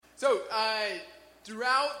So,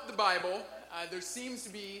 throughout the Bible, there seems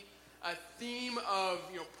to be a theme of,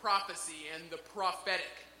 prophecy and the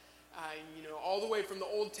prophetic. All the way from the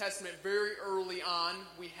Old Testament, very early on,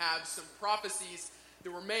 we have some prophecies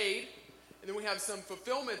that were made, and then we have some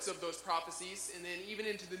fulfillments of those prophecies, and then even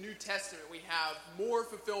into the New Testament, we have more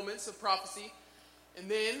fulfillments of prophecy, and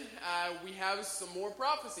then we have some more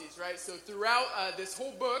prophecies, right? So throughout this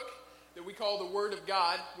whole book that we call the Word of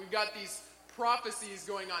God, we've got these prophecies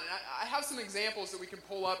going on. And I have some examples that we can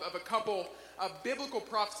pull up of a couple of biblical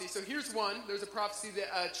prophecies. So here's one. There's a prophecy that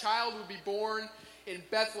a child would be born in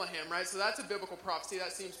Bethlehem, right? So that's a biblical prophecy.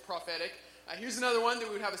 That seems prophetic. Here's another one that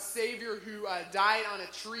we would have a Savior who died on a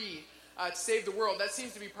tree to save the world. That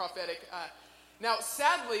seems to be prophetic. Now,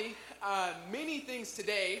 sadly, many things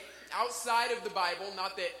today outside of the Bible,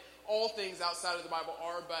 not that all things outside of the Bible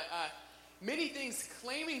are, but many things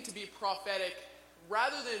claiming to be prophetic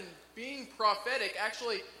rather than being prophetic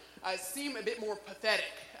actually seem a bit more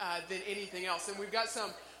pathetic than anything else. And we've got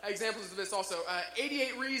some examples of this also.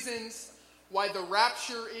 88 reasons why the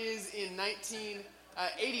rapture is in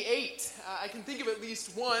 1988. I can think of at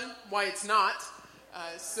least one why it's not.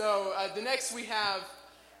 So the next we have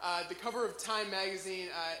the cover of Time magazine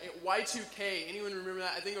at Y2K. Anyone remember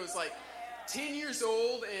that? I think it was like 10 years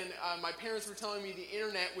old, and my parents were telling me the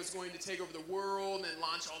internet was going to take over the world and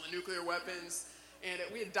launch all the nuclear weapons. And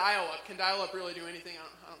we had dial-up. Can dial-up really do anything?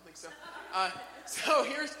 I don't think so. So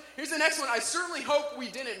here's the next one. I certainly hope we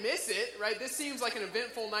didn't miss it, right? This seems like an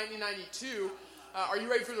eventful 1992. Are you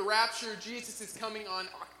ready for the rapture? Jesus is coming on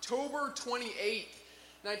October 28th,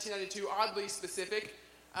 1992. Oddly specific.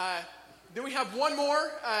 Then we have one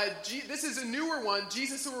more. This is a newer one.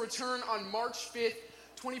 Jesus will return on March 5th,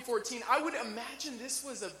 2014. I would imagine this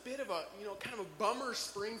was a bit of a, kind of a bummer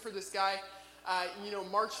spring for this guy.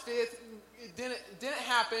 March 5th, it didn't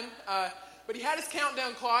happen, but he had his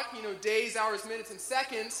countdown clock, days, hours, minutes, and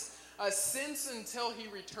seconds, since until he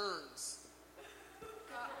returns.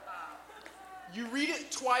 You read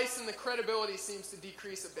it twice and the credibility seems to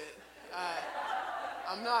decrease a bit.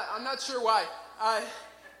 I'm not sure why.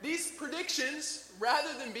 These predictions,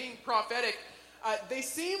 rather than being prophetic, they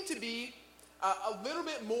seem to be a little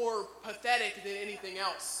bit more pathetic than anything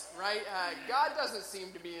else, right? God doesn't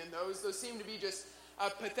seem to be in those. Those seem to be just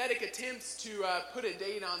pathetic attempts to put a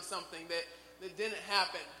date on something that didn't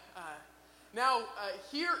happen. Now,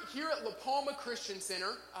 here at La Palma Christian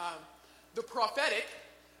Center, the prophetic,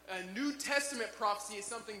 New Testament prophecy is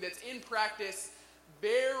something that's in practice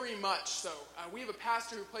very much so. We have a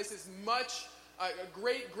pastor who places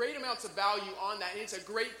great amounts of value on that, and it's a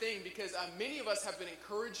great thing because many of us have been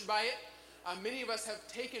encouraged by it. Many of us have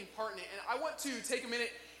taken part in it. And I want to take a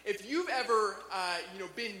minute. If you've ever,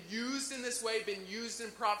 been used in this way, been used in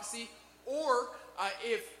prophecy, or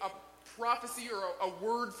if a prophecy or a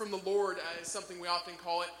word from the Lord, is something we often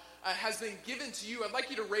call it, has been given to you, I'd like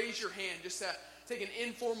you to raise your hand just to take an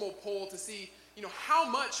informal poll to see, how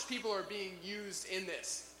much people are being used in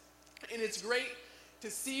this. And it's great to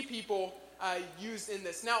see people used in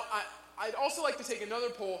this. Now, I'd also like to take another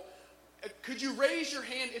poll. Could you raise your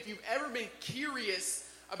hand if you've ever been curious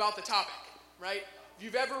about the topic, right? If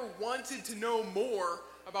you've ever wanted to know more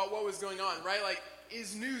about what was going on, right? Like,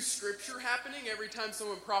 is new scripture happening every time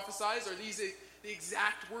someone prophesies? Are these the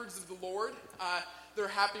exact words of the Lord? They're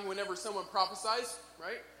happening whenever someone prophesies,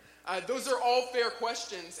 right? Those are all fair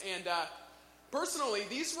questions. And personally,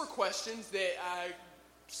 these were questions that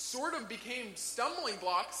sort of became stumbling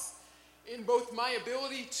blocks in both my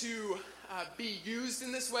ability to be used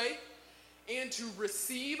in this way and to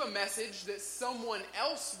receive a message that someone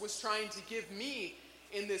else was trying to give me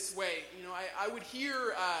in this way. I would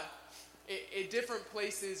hear at different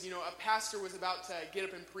places, a pastor was about to get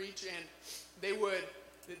up and preach, and they would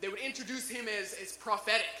introduce him as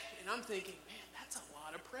prophetic. And I'm thinking, man, that's a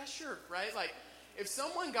lot of pressure, right? Like, if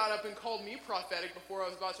someone got up and called me prophetic before I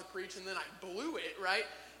was about to preach and then I blew it, right,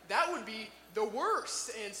 that would be the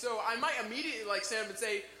worst. And so I might immediately, stand up and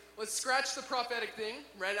say, let's scratch the prophetic thing,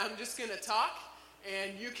 right? I'm just going to talk,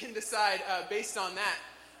 and you can decide based on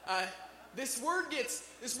that. This word gets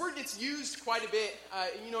used quite a bit.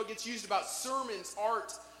 It gets used about sermons,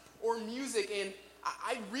 art, or music, and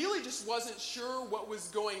I really just wasn't sure what was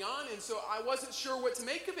going on, and so I wasn't sure what to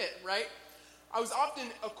make of it, right? I was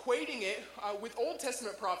often equating it with Old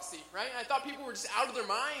Testament prophecy, right? And I thought people were just out of their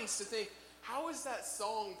minds to think, how is that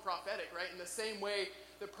song prophetic, right? In the same way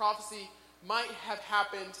that prophecy might have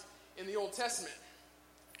happened in the Old Testament.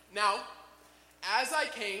 Now, as I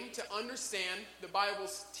came to understand the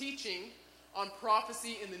Bible's teaching on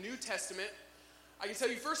prophecy in the New Testament, I can tell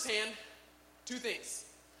you firsthand two things.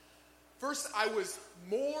 First, I was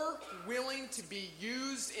more willing to be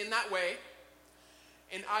used in that way,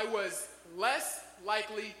 and I was less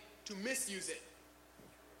likely to misuse it.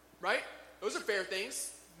 Right? Those are fair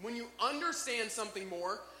things. When you understand something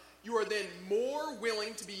more, you are then more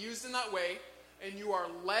willing to be used in that way, and you are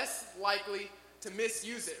less likely to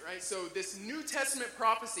misuse it, right? So this New Testament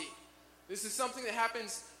prophecy, this is something that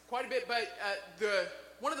happens quite a bit, but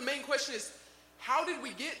one of the main questions is, how did we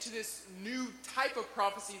get to this new type of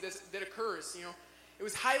prophecy that occurs? You know, it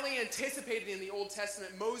was highly anticipated in the Old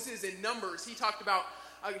Testament. Moses in Numbers, he talked about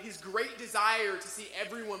his great desire to see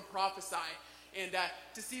everyone prophesy and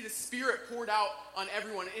to see the Spirit poured out on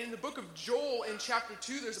everyone. And in the book of Joel in chapter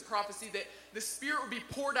 2, there's a prophecy that the Spirit would be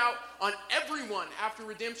poured out on everyone after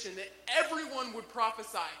redemption, that everyone would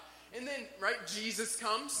prophesy. And then, right, Jesus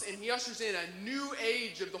comes and he ushers in a new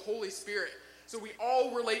age of the Holy Spirit. So we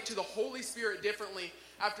all relate to the Holy Spirit differently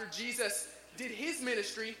after Jesus did his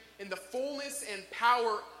ministry in the fullness and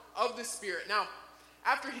power of the Spirit. Now,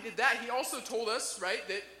 after he did that, he also told us, right,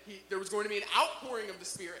 that there was going to be an outpouring of the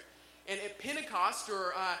Spirit. And at Pentecost,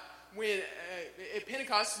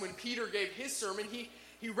 when Peter gave his sermon, he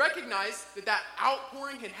recognized that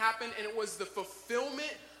outpouring had happened, and it was the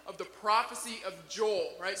fulfillment of the prophecy of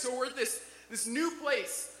Joel, right? So we're at this new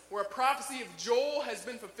place where a prophecy of Joel has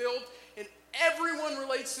been fulfilled, and everyone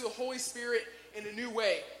relates to the Holy Spirit in a new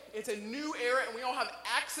way. It's a new era, and we all have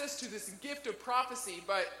access to this gift of prophecy,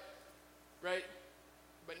 but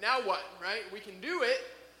now what, right? We can do it,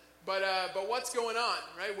 but what's going on,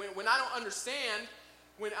 right? When I don't understand,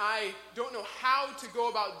 when I don't know how to go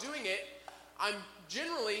about doing it, I'm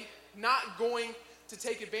generally not going to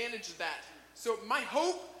take advantage of that. So my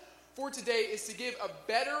hope for today is to give a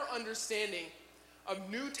better understanding of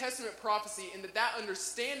New Testament prophecy, and that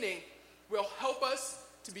understanding will help us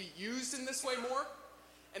to be used in this way more,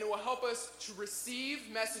 and it will help us to receive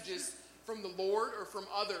messages from the Lord or from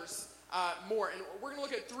others more. And we're going to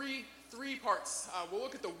look at three parts. We'll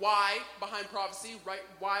look at the why behind prophecy, right?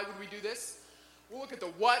 Why would we do this? We'll look at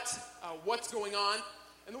the what, what's going on,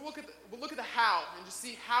 and then we'll look at the how, and just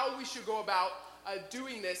see how we should go about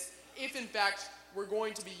doing this if, in fact, we're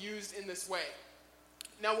going to be used in this way.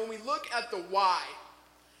 Now, when we look at the why,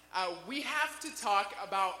 we have to talk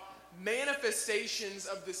about manifestations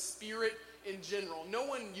of the Spirit in general. No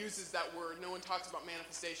one uses that word. No one talks about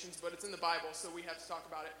manifestations, but it's in the Bible, so we have to talk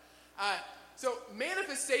about it. So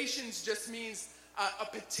manifestations just means a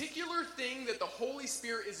particular thing that the Holy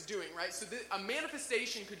Spirit is doing, right? So a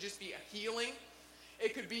manifestation could just be a healing.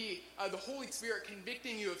 It could be the Holy Spirit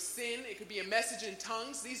convicting you of sin. It could be a message in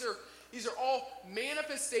tongues. These are all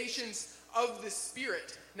manifestations of the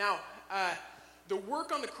Spirit. Now, the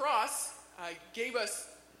work on the cross gave us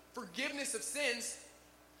forgiveness of sins,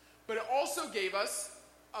 but it also gave us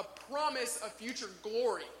a promise of future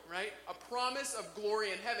glory, right? A promise of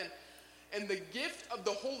glory in heaven. And the gift of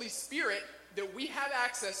the Holy Spirit that we have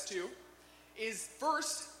access to is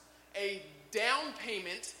first a down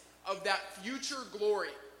payment of that future glory.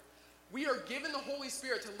 We are given the Holy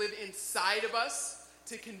Spirit to live inside of us,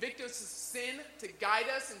 to convict us of sin, to guide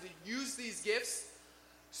us, and to use these gifts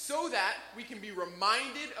so that we can be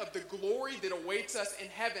reminded of the glory that awaits us in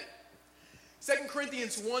heaven. 2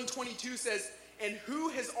 Corinthians 1:22 says, "And who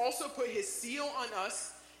has also put his seal on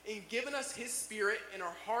us and given us his Spirit in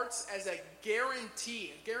our hearts as a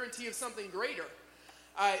guarantee of something greater."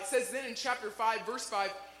 It says then in chapter 5, verse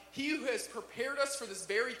 5, "He who has prepared us for this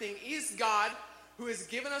very thing is God, who has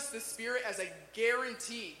given us the Spirit as a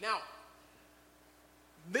guarantee." Now,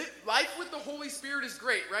 life with the Holy Spirit is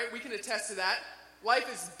great, right? We can attest to that. Life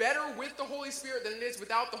is better with the Holy Spirit than it is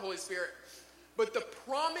without the Holy Spirit. But the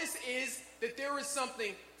promise is that there is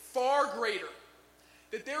something far greater,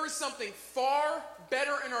 that there is something far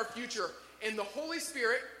better in our future. And the Holy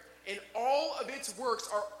Spirit and all of its works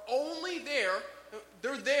are only there,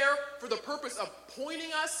 they're there for the purpose of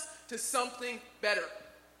pointing us to something better.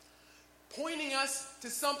 Pointing us to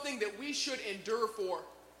something that we should endure for.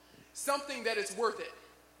 Something that is worth it.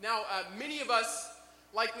 Now, many of us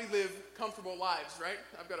likely live comfortable lives, right?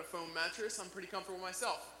 I've got a foam mattress. I'm pretty comfortable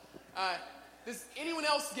myself. Does anyone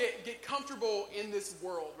else get comfortable in this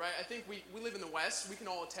world, right? I think we live in the West. We can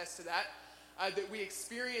all attest to that, that we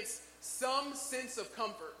experience some sense of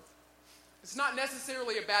comfort. It's not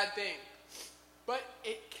necessarily a bad thing, but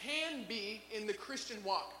it can be in the Christian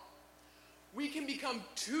walk. We can become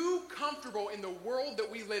too comfortable in the world that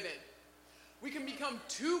we live in. We can become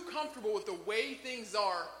too comfortable with the way things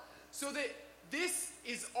are so that this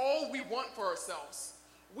is all we want for ourselves.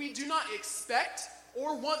 We do not expect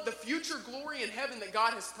or want the future glory in heaven that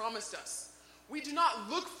God has promised us. We do not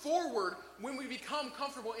look forward when we become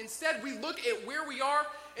comfortable. Instead, we look at where we are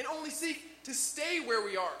and only seek to stay where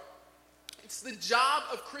we are. It's the job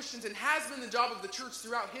of Christians, and has been the job of the church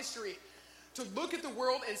throughout history, to look at the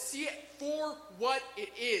world and see it for what it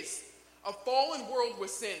is. A fallen world with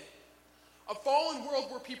sin. A fallen world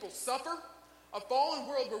where people suffer. A fallen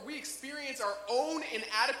world where we experience our own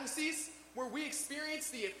inadequacies, where we experience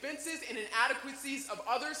the offenses and inadequacies of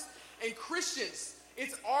others. And Christians,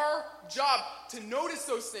 it's our job to notice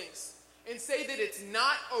those things and say that it's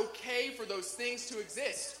not okay for those things to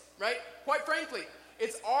exist, right? Quite frankly,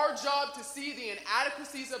 it's our job to see the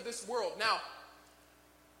inadequacies of this world. Now,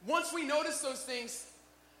 once we notice those things,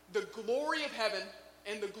 the glory of heaven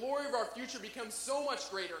and the glory of our future becomes so much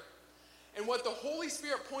greater. And what the Holy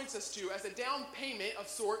Spirit points us to as a down payment of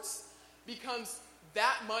sorts becomes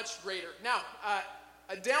that much greater. Now,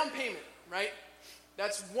 a down payment, right?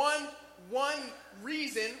 That's one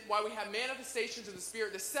reason why we have manifestations of the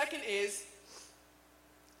Spirit. The second is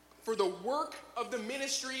for the work of the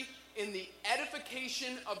ministry in the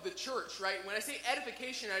edification of the church, right? When I say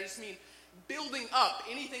edification, I just mean building up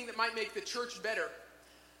anything that might make the church better.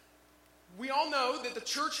 We all know that the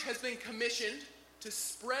church has been commissioned to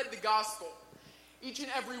spread the gospel. Each and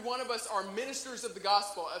every one of us are ministers of the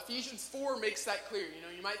gospel. Ephesians 4 makes that clear.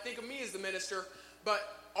 You might think of me as the minister,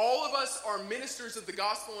 but all of us are ministers of the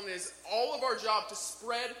gospel, and it is all of our job to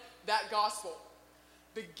spread that gospel.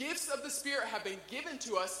 The gifts of the Spirit have been given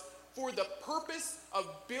to us for the purpose of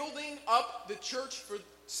building up the church, for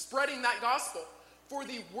spreading that gospel, for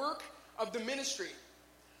the work of the ministry.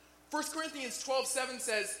 1 Corinthians 12:7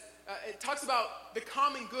 says, it talks about the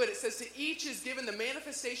common good. It says, to each is given the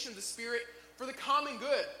manifestation of the Spirit for the common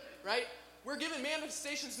good, right? We're given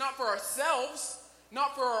manifestations not for ourselves,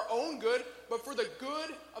 not for our own good, but for the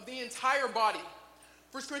good of the entire body.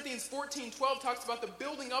 1 Corinthians 14:12 talks about the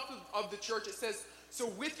building up of the church. It says, so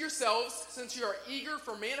with yourselves, since you are eager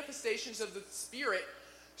for manifestations of the Spirit,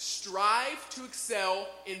 strive to excel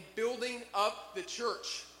in building up the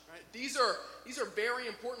church. Right? These are very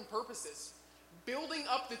important purposes. Building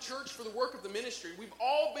up the church for the work of the ministry. We've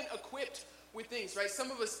all been equipped with things, right? Some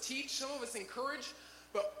of us teach, some of us encourage,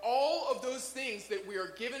 but all of those things that we are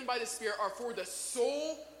given by the Spirit are for the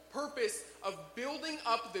sole purpose of building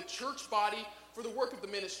up the church body for the work of the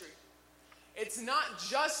ministry. It's not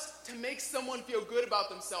just to make someone feel good about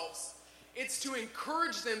themselves. It's to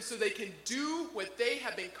encourage them so they can do what they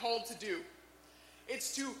have been called to do.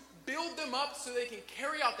 It's to build them up so they can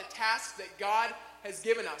carry out the task that God has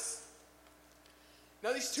given us.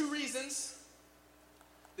 Now, these two reasons,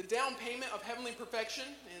 the down payment of heavenly perfection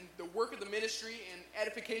and the work of the ministry and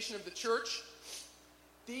edification of the church,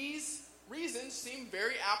 these reasons seem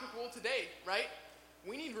very applicable today, right?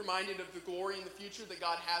 We need reminded of the glory and the future that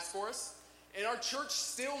God has for us. And our church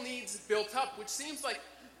still needs built up, which seems like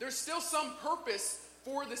there's still some purpose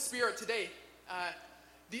for the Spirit today.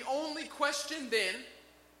 The only question then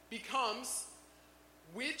becomes,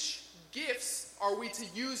 which gifts are we to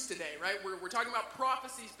use today, right? We're talking about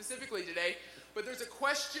prophecy specifically today, but there's a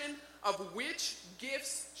question of which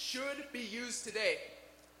gifts should be used today.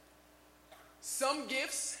 Some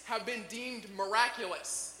gifts have been deemed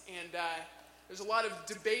miraculous, and there's a lot of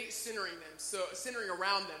debate centering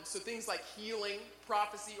around them. So things like healing,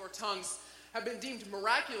 prophecy, or tongues have been deemed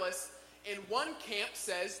miraculous, and one camp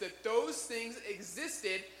says that those things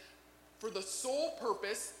existed for the sole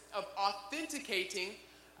purpose of authenticating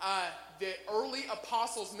the early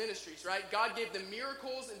apostles' ministries, right? God gave them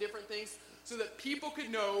miracles and different things so that people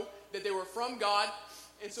could know that they were from God,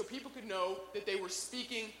 and so people could know that they were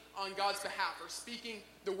speaking on God's behalf or speaking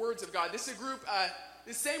the words of God. This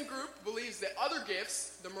same group believes that other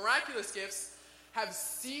gifts, the miraculous gifts, have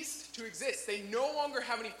ceased to exist. They no longer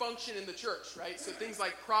have any function in the church, right? So things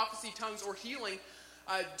like prophecy, tongues, or healing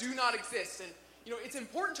do not exist. And, it's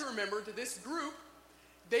important to remember that this group,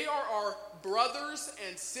 they are our brothers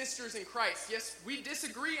and sisters in Christ. Yes, we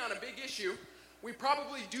disagree on a big issue. We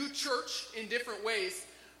probably do church in different ways,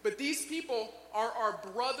 but these people are our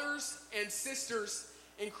brothers and sisters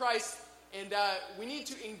in Christ, and we need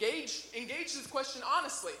to engage this question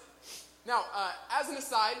honestly. Now, as an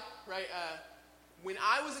aside, right, when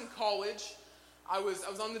I was in college, I was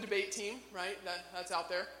on the debate team, right? That's out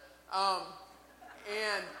there,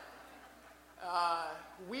 and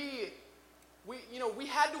we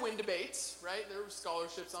had to win debates, right? There were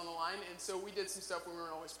scholarships on the line, and so we did some stuff we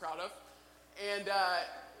weren't always proud of. And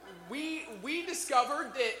we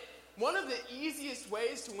discovered that one of the easiest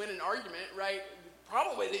ways to win an argument, right,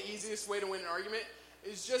 probably the easiest way to win an argument,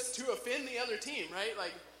 is just to offend the other team, right?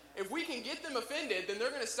 Like, if we can get them offended, then they're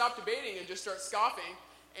going to stop debating and just start scoffing,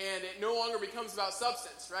 and it no longer becomes about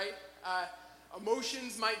substance, right?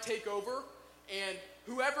 Emotions might take over, and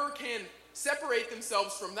whoever can separate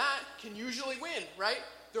themselves from that can usually win, right?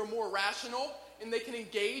 They're more rational, and they can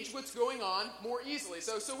engage what's going on more easily.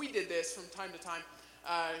 So we did this from time to time,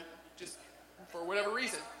 just for whatever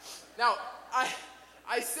reason. Now,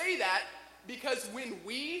 I say that because when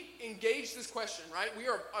we engage this question, right? We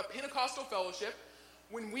are a Pentecostal fellowship.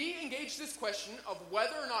 When we engage this question of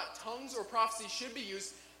whether or not tongues or prophecy should be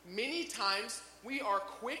used, many times we are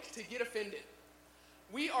quick to get offended.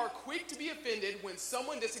 We are quick to be offended when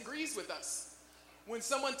someone disagrees with us, when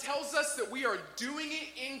someone tells us that we are doing it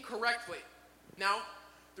incorrectly. Now,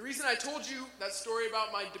 the reason I told you that story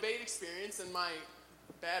about my debate experience and my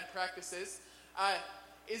bad practices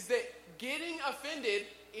is that getting offended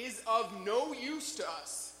is of no use to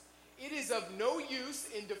us. It is of no use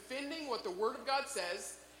in defending what the Word of God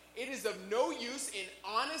says. It is of no use in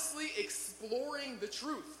honestly exploring the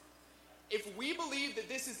truth. If we believe that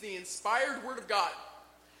this is the inspired Word of God,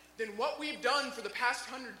 then what we've done for the past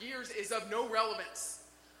 100 years is of no relevance.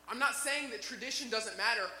 I'm not saying that tradition doesn't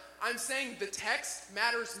matter. I'm saying the text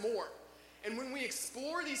matters more. And when we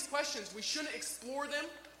explore these questions, we shouldn't explore them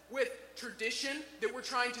with tradition that we're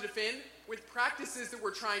trying to defend, with practices that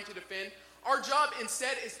we're trying to defend. Our job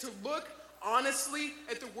instead is to look honestly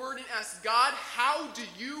at the Word and ask God, how do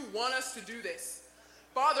you want us to do this?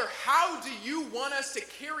 Father, how do you want us to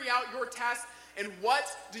carry out your task, and what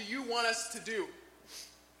do you want us to do?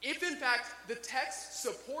 If, in fact, the text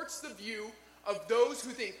supports the view of those who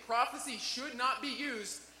think prophecy should not be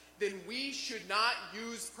used, then we should not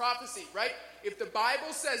use prophecy, right? If the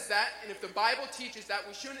Bible says that, and if the Bible teaches that,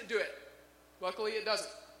 we shouldn't do it. Luckily, it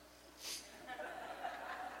doesn't.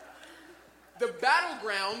 The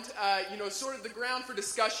battleground, sort of the ground for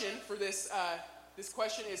discussion for this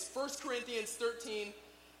question is 1 Corinthians 13,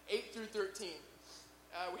 8 through 13.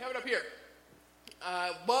 We have it up here.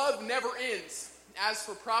 Love never ends. As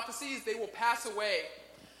for prophecies, they will pass away.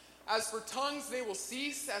 As for tongues, they will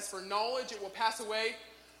cease. As for knowledge, it will pass away.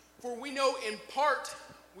 For we know in part,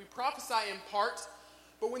 we prophesy in part,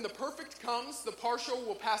 but when the perfect comes, the partial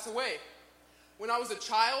will pass away. When I was a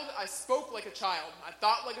child, I spoke like a child. I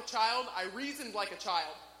thought like a child. I reasoned like a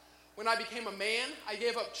child. When I became a man, I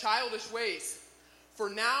gave up childish ways. For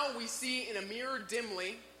now we see in a mirror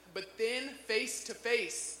dimly, but then face to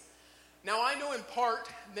face. Now I know in part,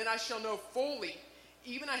 then I shall know fully,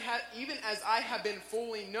 even as I have been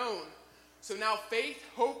fully known. So now faith,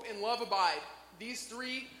 hope, and love abide. These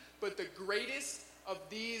three, but the greatest of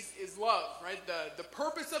these is love, right? The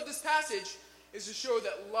purpose of this passage is to show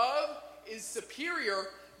that love is superior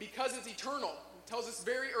because it's eternal. It tells us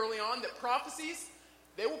very early on that prophecies,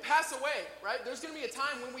 they will pass away, right? There's going to be a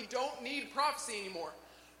time when we don't need prophecy anymore.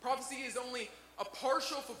 Prophecy is only a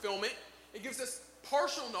partial fulfillment. It gives us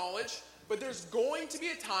partial knowledge, but there's going to be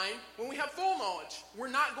a time when we have full knowledge. We're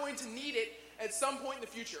not going to need it at some point in the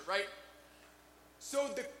future, right? So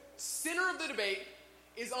the center of the debate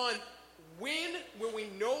is on when will we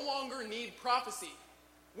no longer need prophecy?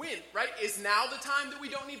 When, right? Is now the time that we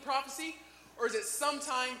don't need prophecy? Or is it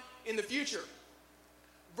sometime in the future?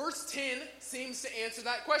 Verse 10 seems to answer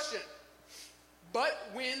that question. But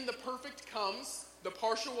when the perfect comes, the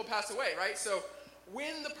partial will pass away, right? So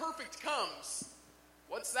when the perfect comes,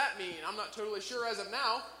 what's that mean? I'm not totally sure as of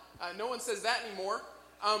now. No one says that anymore.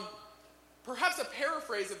 Perhaps a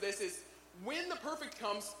paraphrase of this is, when the perfect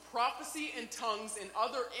comes, prophecy and tongues and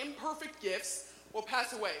other imperfect gifts will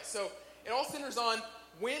pass away. So it all centers on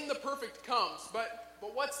when the perfect comes. But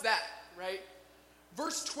what's that, right?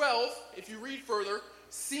 Verse 12, if you read further,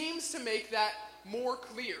 seems to make that more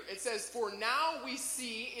clear. It says, for now we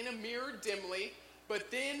see in a mirror dimly, but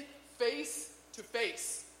then face to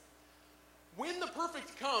face. When the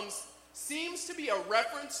perfect comes seems to be a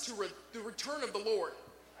reference to the return of the Lord.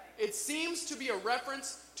 It seems to be a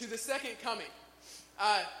reference to the second coming.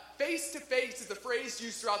 Face to face is a phrase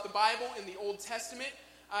used throughout the Bible in the Old Testament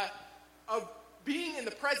of being in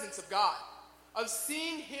the presence of God, of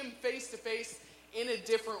seeing Him face to face in a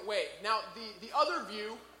different way. Now, the other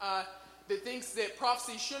view that thinks that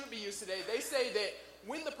prophecy shouldn't be used today, they say that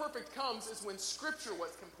when the perfect comes is when Scripture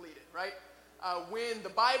was completed, right? When the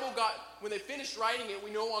Bible when they finished writing it,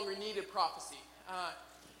 we no longer needed prophecy.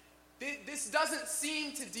 This doesn't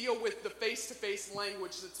seem to deal with the face-to-face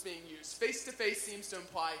language that's being used. Face-to-face seems to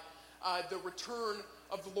imply the return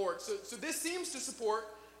of the Lord. So this seems to support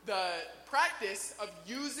the practice of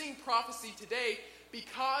using prophecy today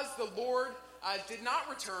because the Lord did not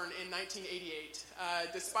return in 1988,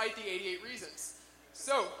 despite the 88 reasons.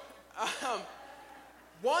 So,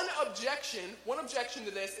 one objection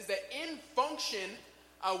to this is that in function,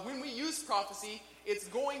 when we use prophecy, it's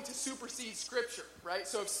going to supersede Scripture, right?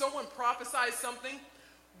 So if someone prophesies something,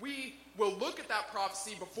 we will look at that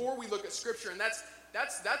prophecy before we look at Scripture, and that's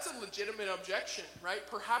a legitimate objection, right?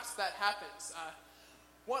 Perhaps that happens.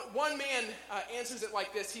 One man answers it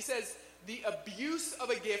like this. He says, the abuse of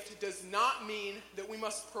a gift does not mean that we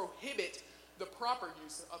must prohibit the proper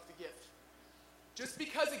use of the gift. Just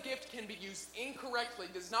because a gift can be used incorrectly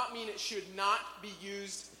does not mean it should not be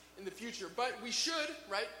used in the future. But we should,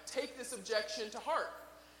 right, take this objection to heart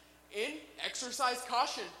and exercise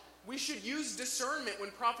caution. We should use discernment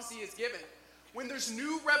when prophecy is given. When there's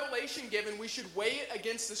new revelation given, we should weigh it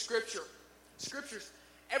against the scriptures.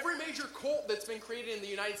 Every major cult that's been created in the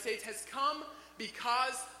United States has come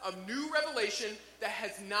because of new revelation that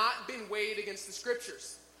has not been weighed against the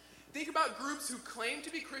scriptures. Think about groups who claim to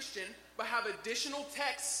be Christian but have additional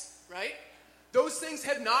texts, right? Those things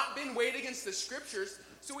have not been weighed against the scriptures,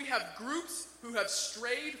 so we have groups who have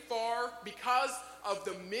strayed far because of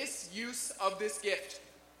the misuse of this gift.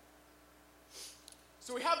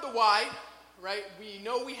 So we have the why, right? We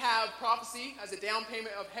know we have prophecy as a down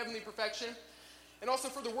payment of heavenly perfection, and also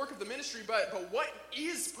for the work of the ministry, but what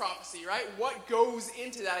is prophecy, right? What goes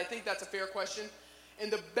into that? I think that's a fair question.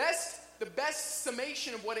 And the best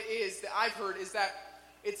summation of what it is that I've heard is that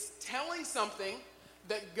it's telling something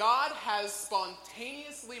that God has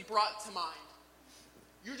spontaneously brought to mind.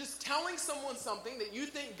 You're just telling someone something that you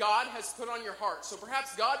think God has put on your heart. So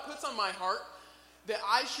perhaps God puts on my heart that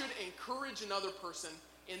I should encourage another person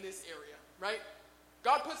in this area, right?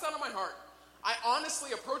 God puts that on my heart. I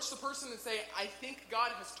honestly approach the person and say, I think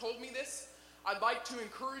God has told me this. I'd like to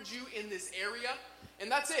encourage you in this area.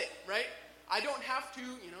 And that's it, right? I don't have to,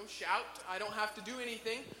 shout. I don't have to do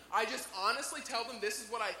anything. I just honestly tell them this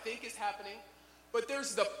is what I think is happening. But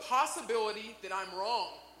there's the possibility that I'm wrong,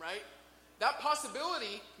 right? That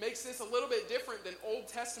possibility makes this a little bit different than Old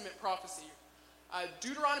Testament prophecy.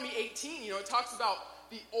 Deuteronomy 18, it talks about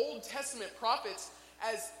the Old Testament prophets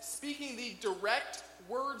as speaking the direct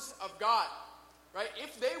words of God, right?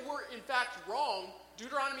 If they were in fact wrong,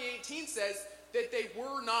 Deuteronomy 18 says that they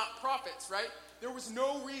were not prophets, right? There was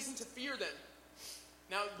no reason to fear them.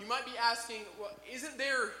 Now, you might be asking, well,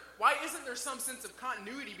 why isn't there some sense of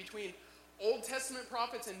continuity between Old Testament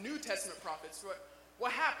prophets and New Testament prophets?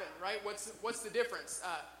 What happened, right? What's the difference?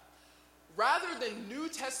 Rather than New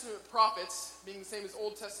Testament prophets being the same as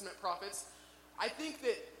Old Testament prophets, I think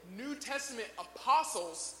that New Testament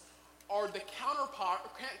apostles are the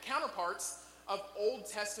counterparts of Old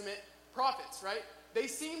Testament prophets, right? They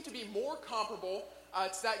seem to be more comparable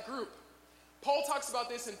to that group. Paul talks about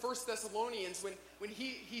this in 1 Thessalonians when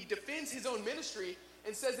he defends his own ministry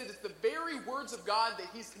and says that it's the very words of God that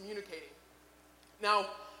he's communicating. Now,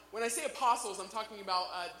 when I say apostles, I'm talking about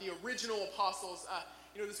the original apostles.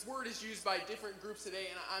 This word is used by different groups today,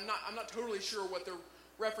 and I'm not totally sure what they're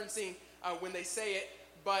referencing when they say it,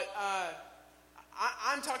 but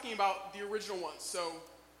I'm talking about the original ones. So,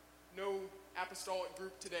 no apostolic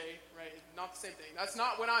group today, right? Not the same thing. That's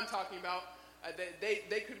not what I'm talking about.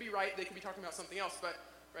 They could be right. They could be talking about something else, but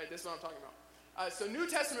right, this is what I'm talking about. So New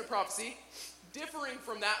Testament prophecy, differing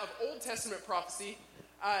from that of Old Testament prophecy,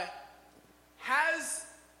 has,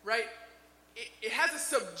 right, it has a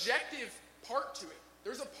subjective part to it.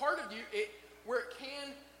 There's a part of you where it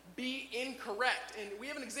can be incorrect. And we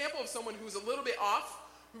have an example of someone who was a little bit off,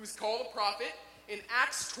 who was called a prophet. In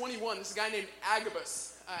Acts 21, there's a guy named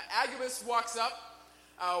Agabus. Agabus walks up.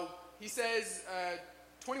 He says,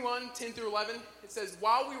 21, 10 through 11, it says,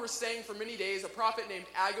 while we were staying for many days, a prophet named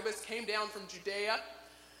Agabus came down from Judea.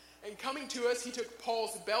 And coming to us, he took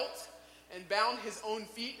Paul's belt and bound his own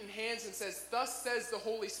feet and hands and says, thus says the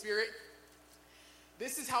Holy Spirit,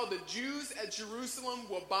 this is how the Jews at Jerusalem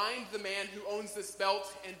will bind the man who owns this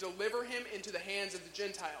belt and deliver him into the hands of the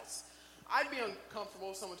Gentiles. I'd be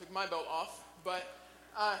uncomfortable if someone took my belt off, but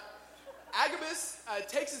Agabus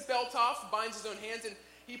takes his belt off, binds his own hands, and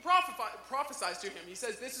he prophesies to him. He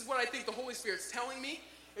says, this is what I think the Holy Spirit's telling me.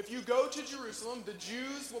 If you go to Jerusalem, the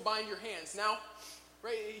Jews will bind your hands. Now,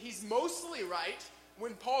 right, he's mostly right.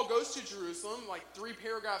 When Paul goes to Jerusalem, like 3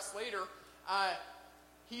 paragraphs later,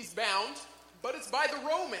 he's bound, but it's by the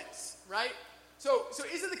Romans, right? So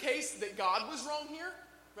is it the case that God was wrong here?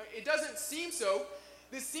 Right? It doesn't seem so.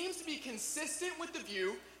 This seems to be consistent with the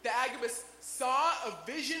view that Agabus saw a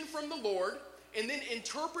vision from the Lord and then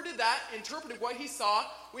interpreted what he saw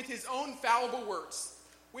with his own fallible words,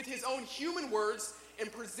 with his own human words,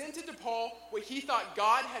 and presented to Paul what he thought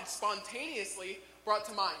God had spontaneously brought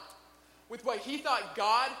to mind, with what he thought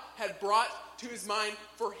God had brought to his mind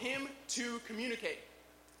for him to communicate.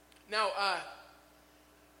 Now,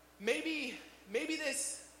 maybe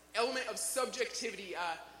this element of subjectivity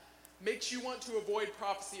makes you want to avoid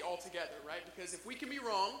prophecy altogether, right? Because if we can be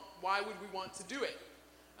wrong, why would we want to do it?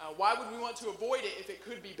 Why would we want to avoid it if it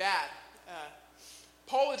could be bad?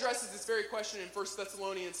 Paul addresses this very question in 1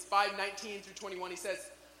 Thessalonians 5:19 through 21. He says,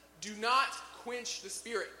 "Do not quench the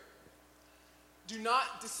spirit. Do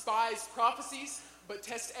not despise prophecies, but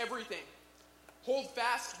test everything. Hold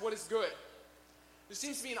fast what is good." There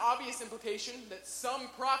seems to be an obvious implication that some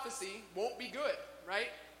prophecy won't be good, right?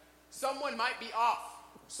 Someone might be off.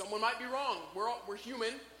 Someone might be wrong. We're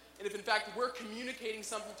human, and if in fact we're communicating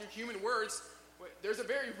something through human words, there's a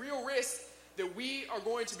very real risk that we are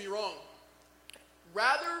going to be wrong.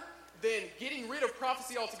 Rather than getting rid of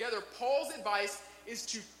prophecy altogether, Paul's advice is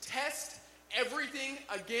to test everything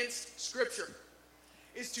against Scripture.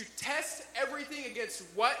 Is to test everything against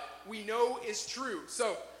what we know is true.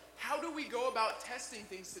 So, how do we go about testing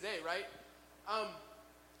things today, right?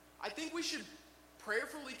 I think we should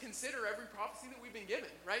prayerfully consider every prophecy that we've been given,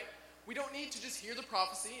 right? We don't need to just hear the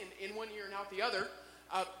prophecy and in one ear and out the other.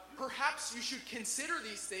 Perhaps you should consider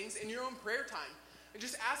these things in your own prayer time and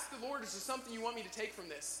just ask the Lord, is there something you want me to take from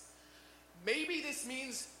this? Maybe this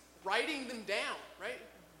means writing them down, right?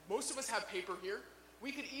 Most of us have paper here.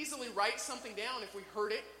 We could easily write something down if we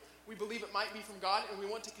heard it, we believe it might be from God, and we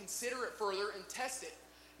want to consider it further and test it.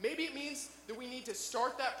 Maybe it means that we need to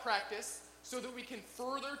start that practice so that we can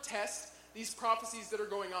further test these prophecies that are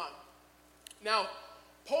going on. Now,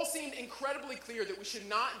 Paul seemed incredibly clear that we should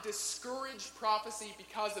not discourage prophecy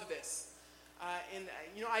because of this.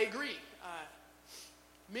 I agree.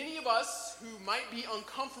 Many of us who might be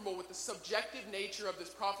uncomfortable with the subjective nature of this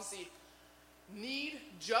prophecy need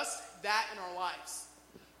just that in our lives.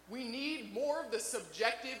 We need more of the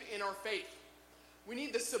subjective in our faith. We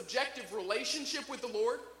need the subjective relationship with the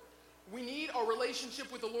Lord. We need our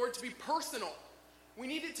relationship with the Lord to be personal. We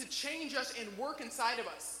need it to change us and work inside of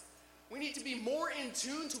us. We need to be more in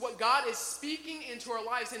tune to what God is speaking into our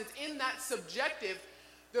lives, and it's in that subjective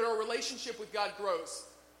that our relationship with God grows.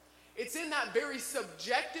 It's in that very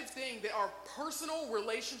subjective thing that our personal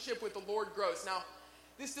relationship with the Lord grows. Now,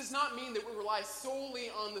 this does not mean that we rely solely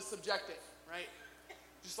on the subjective, right?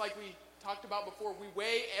 Just like we talked about before, we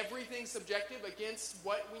weigh everything subjective against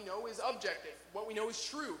what we know is objective, what we know is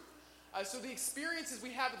true. So the experiences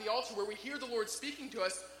we have at the altar where we hear the Lord speaking to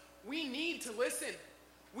us, we need to listen.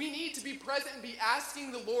 We need to be present and be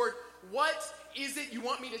asking the Lord, what is it you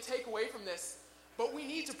want me to take away from this? But we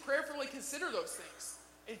need to prayerfully consider those things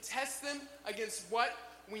and test them against what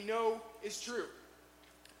we know is true.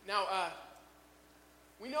 Now,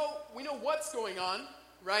 we know what's going on,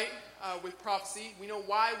 right, with prophecy. We know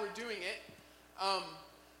why we're doing it.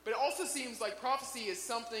 But it also seems like prophecy is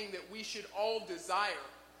something that we should all desire.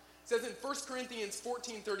 It says in 1 Corinthians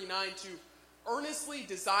 14:39 to earnestly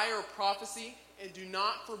desire prophecy and do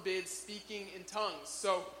not forbid speaking in tongues.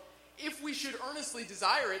 So if we should earnestly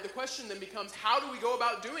desire it, the question then becomes, how do we go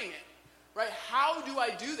about doing it? Right? How do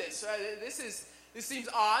I do this? This seems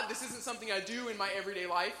odd. This isn't something I do in my everyday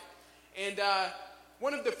life. And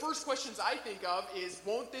one of the first questions I think of is,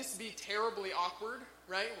 won't this be terribly awkward?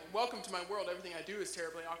 Right? Welcome to my world. Everything I do is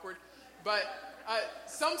terribly awkward. But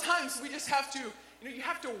sometimes we just have to, you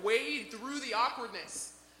have to wade through the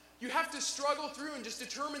awkwardness. You have to struggle through and just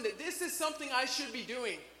determine that this is something I should be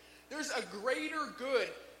doing. There's a greater good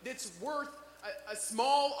that's worth a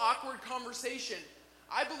small, awkward conversation.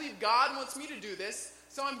 I believe God wants me to do this,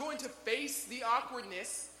 so I'm going to face the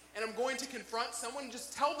awkwardness, and I'm going to confront someone and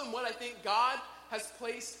just tell them what I think God has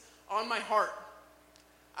placed on my heart.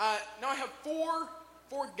 Now I have four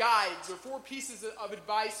guides or 4 pieces of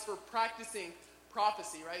advice for practicing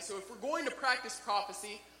prophecy, right? So if we're going to practice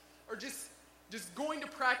prophecy, or just going to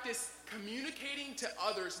practice communicating to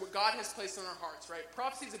others what God has placed on our hearts, right?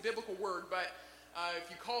 Prophecy is a biblical word, but if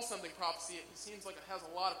you call something prophecy, it seems like it has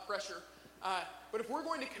a lot of pressure. But if we're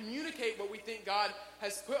going to communicate what we think God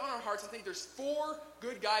has put on our hearts, I think there's 4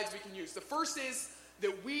 good guides we can use. The first is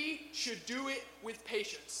that we should do it with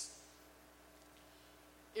patience.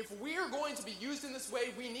 If we are going to be used in this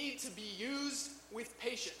way, we need to be used with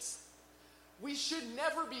patience. We should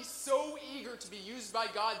never be so eager to be used by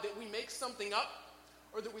God that we make something up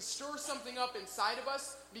or that we stir something up inside of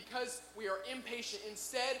us because we are impatient.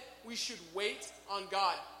 Instead, we should wait on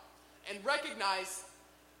God and recognize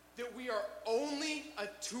that we are only a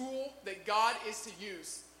tool that God is to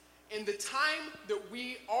use. And the time that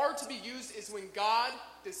we are to be used is when God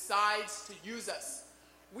decides to use us.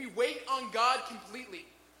 We wait on God completely.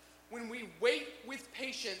 When we wait with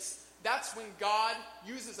patience, that's when God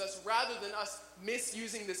uses us rather than us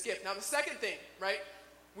misusing this gift. Now the second thing, right?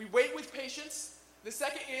 We wait with patience. The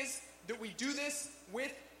second is that we do this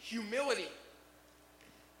with humility.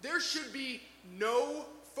 There should be no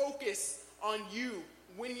focus on you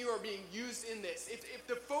when you are being used in this. If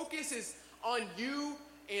the focus is on you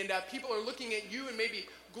and people are looking at you and maybe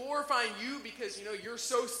glorifying you because, you're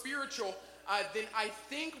so spiritual, then I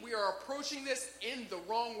think we are approaching this in the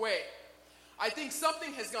wrong way. I think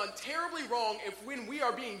something has gone terribly wrong if when we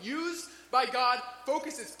are being used by God,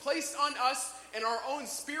 focus is placed on us and our own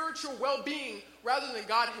spiritual well-being rather than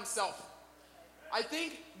God himself. I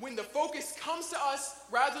think when the focus comes to us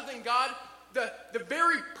rather than God, the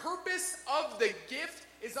very purpose of the gift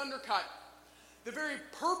is undercut. The very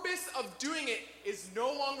purpose of doing it is no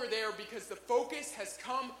longer there because the focus has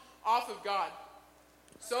come off of God.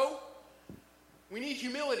 So, we need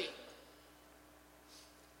humility.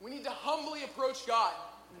 We need to humbly approach God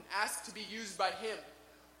and ask to be used by him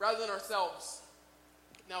rather than ourselves.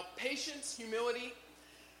 Now, patience, humility,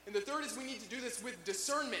 and the third is we need to do this with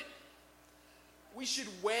discernment. We should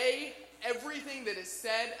weigh everything that is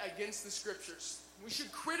said against the scriptures. We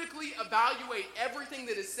should critically evaluate everything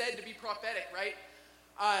that is said to be prophetic, right?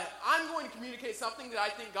 I'm going to communicate something that I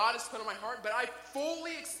think God has put on my heart, but I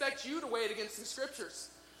fully expect you to weigh it against the scriptures.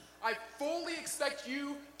 I fully expect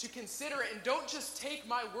you to consider it, and don't just take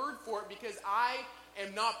my word for it because I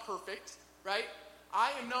am not perfect, right?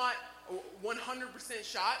 I am not 100%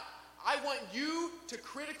 shot. I want you to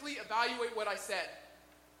critically evaluate what I said.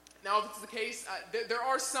 Now, if it's the case, there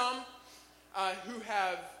are some who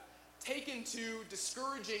have taken to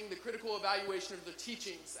discouraging the critical evaluation of their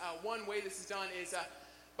teachings. One way this is done is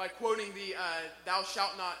by quoting the "Thou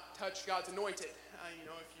shalt not touch God's anointed."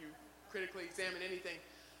 If you critically examine anything,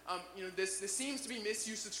 this seems to be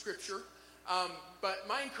misuse of Scripture. But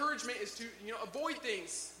my encouragement is to avoid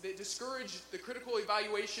things that discourage the critical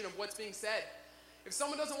evaluation of what's being said. If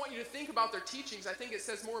someone doesn't want you to think about their teachings, I think it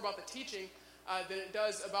says more about the teaching than it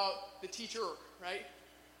does about the teacher, right?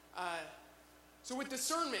 So with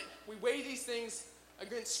discernment, we weigh these things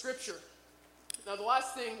against Scripture. Now the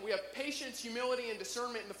last thing, we have patience, humility, and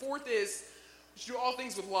discernment. And the fourth is we should do all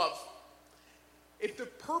things with love. If the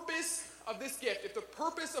purpose of this gift, if the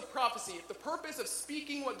purpose of prophecy, if the purpose of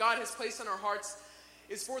speaking what God has placed on our hearts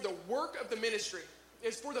is for the work of the ministry,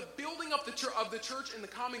 is for the building up of the church and the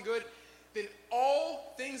common good, then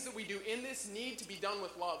all things that we do in this need to be done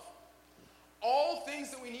with love. All things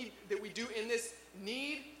that we do in this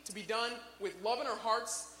need to be done with love in our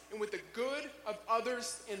hearts and with the good of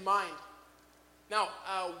others in mind. Now,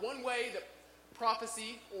 one way that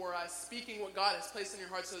prophecy or speaking what God has placed in your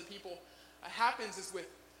hearts to other people happens is with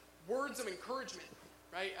words of encouragement,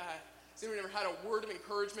 right? Has anyone ever had a word of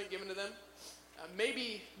encouragement given to them?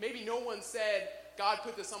 Maybe no one said, God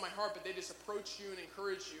put this on my heart, but they just approached you and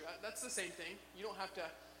encouraged you. That's the same thing. You don't have to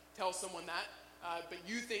tell someone that, but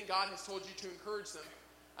you think God has told you to encourage them.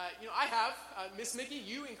 I have. Miss Mickey,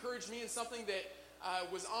 you encouraged me in something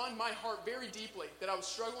that was on my heart very deeply, that I was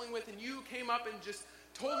struggling with, and you came up and just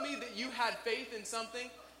told me that you had faith in something,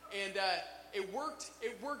 and it worked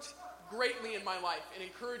greatly in my life and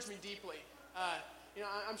encouraged me deeply.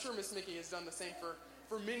 I'm sure Miss Mickey has done the same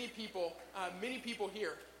for many people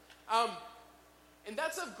here. And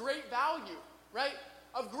that's of great value, right?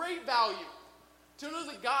 Of great value. To know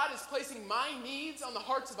that God is placing my needs on the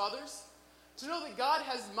hearts of others. To know that God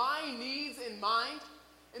has my needs in mind.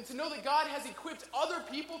 And to know that God has equipped other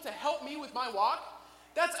people to help me with my walk.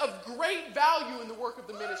 That's of great value in the work of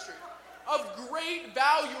the ministry. Of great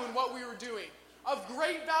value in what we were doing. Of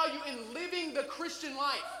great value in living the Christian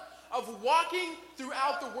life. Of walking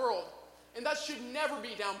throughout the world. And that should never be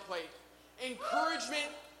downplayed.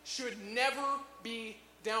 Encouragement should never be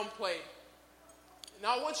downplayed.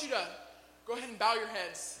 Now I want you to go ahead and bow your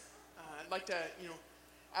heads. I'd like to,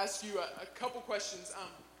 ask you a couple questions.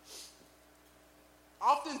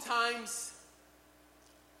 Oftentimes,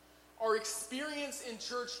 our experience in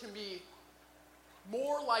church can be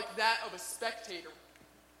more like that of a spectator.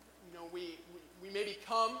 We maybe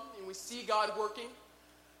come and we see God working.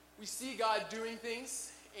 We see God doing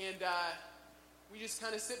things, and we just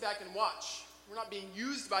kind of sit back and watch. We're not being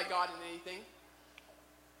used by God in anything.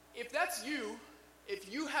 If that's you,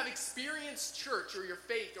 if you have experienced church or your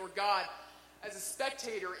faith or God as a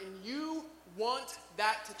spectator and you want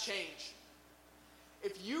that to change,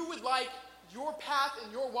 if you would like your path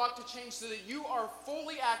and your walk to change so that you are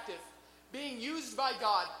fully active, being used by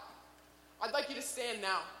God, I'd like you to stand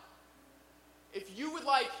now. If you would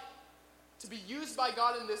like to be used by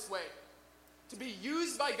God in this way, to be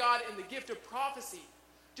used by God in the gift of prophecy,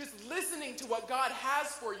 just listening to what God has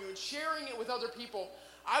for you and sharing it with other people,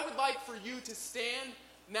 I would like for you to stand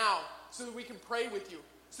now so that we can pray with you,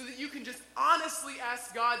 so that you can just honestly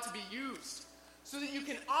ask God to be used, so that you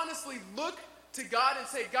can honestly look to God and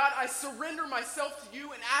say, God, I surrender myself to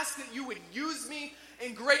you and ask that you would use me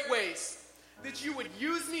in great ways, that you would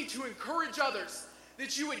use me to encourage others,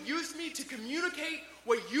 that you would use me to communicate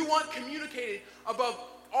what you want communicated above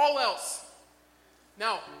all else.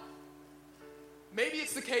 Now, maybe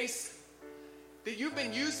it's the case that you've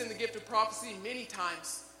been used in the gift of prophecy many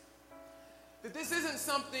times, that this isn't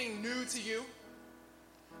something new to you.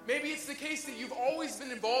 Maybe it's the case that you've always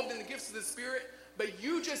been involved in the gifts of the Spirit, but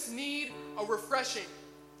you just need a refreshing.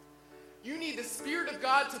 You need the Spirit of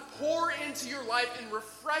God to pour into your life and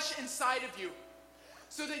refresh inside of you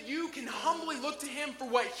so that you can humbly look to Him for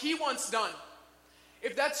what He wants done.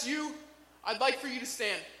 If that's you, I'd like for you to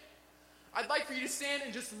stand. I'd like for you to stand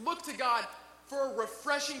and just look to God for a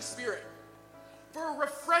refreshing spirit, for a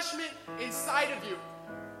refreshment inside of you.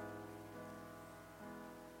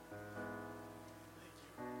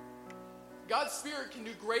 God's Spirit can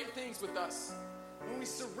do great things with us when we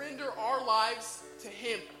surrender our lives to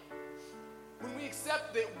Him, when we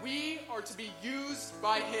accept that we are to be used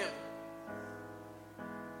by Him.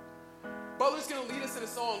 Butler's going to lead us in a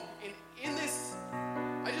song, and in this,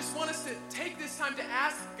 I just want us to take this time to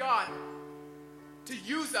ask God to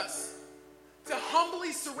use us, to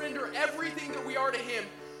humbly surrender everything that we are to Him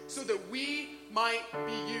so that we might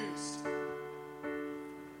be used.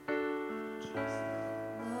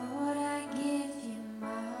 Lord, I give you my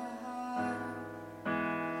heart, I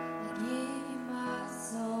give you my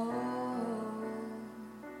soul,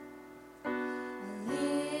 I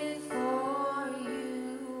live for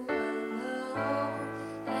you alone,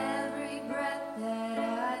 every breath that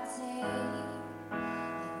I take,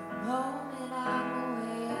 every moment I'm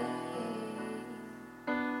awake.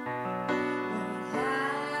 Lord,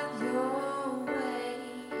 have your way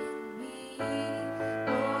in me.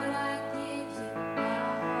 Lord, I give you my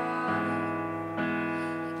heart, I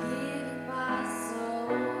give you my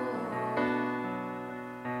soul.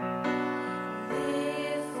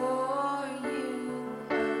 Live for you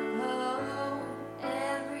alone,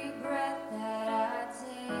 every breath that I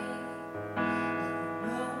take, every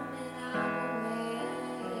moment I'm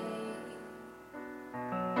awake.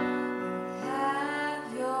 Lord, have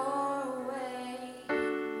your way in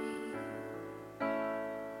me.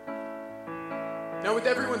 Now, with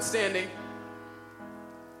everyone standing,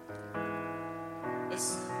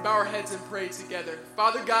 let's bow our heads and pray together.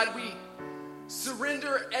 Father God, we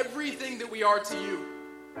surrender everything that we are to you.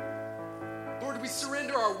 Lord, we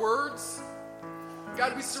surrender our words.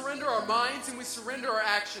 God, we surrender our minds and we surrender our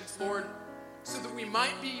actions, Lord, so that we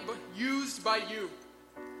might be used by you.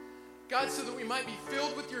 God, so that we might be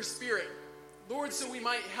filled with your Spirit. Lord, so we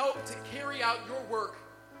might help to carry out your work,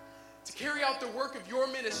 to carry out the work of your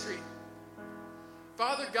ministry.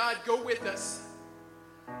 Father God, go with us.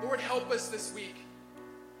 Lord, help us this week.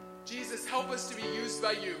 Jesus, help us to be used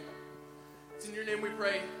by you. It's in your name we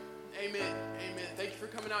pray. Amen. Amen. Thank you for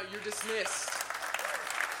coming out. You're dismissed.